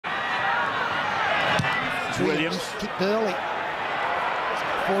Williams. Kicked early.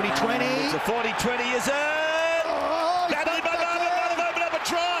 40-20. It's a 40-20, is it? Oh, Badly by Barba, might have opened up a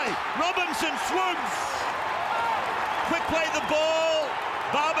try. Robinson swoops. Quick play the ball.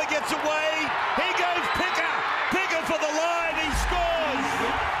 Barba gets away. He goes Picker. Picker for the line. He scores.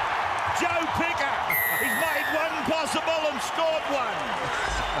 Joe Picker. He's made one possible and scored one.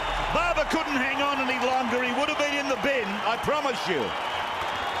 Barba couldn't hang on any longer. He would have been in the bin, I promise you.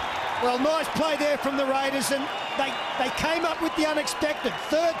 Well, nice play there from the Raiders, and they came up with the unexpected.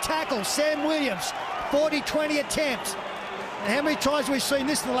 Third tackle, Sam Williams, 40-20 attempts. And how many times we've seen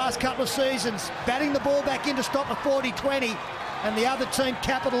this in the last couple of seasons? Batting the ball back in to stop a 40-20, and the other team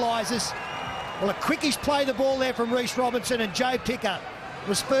capitalises. Well, a quickies play the ball there from Reece Robinson, and Joe Picker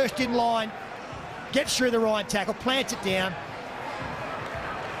was first in line, gets through the Ryan tackle, plants it down,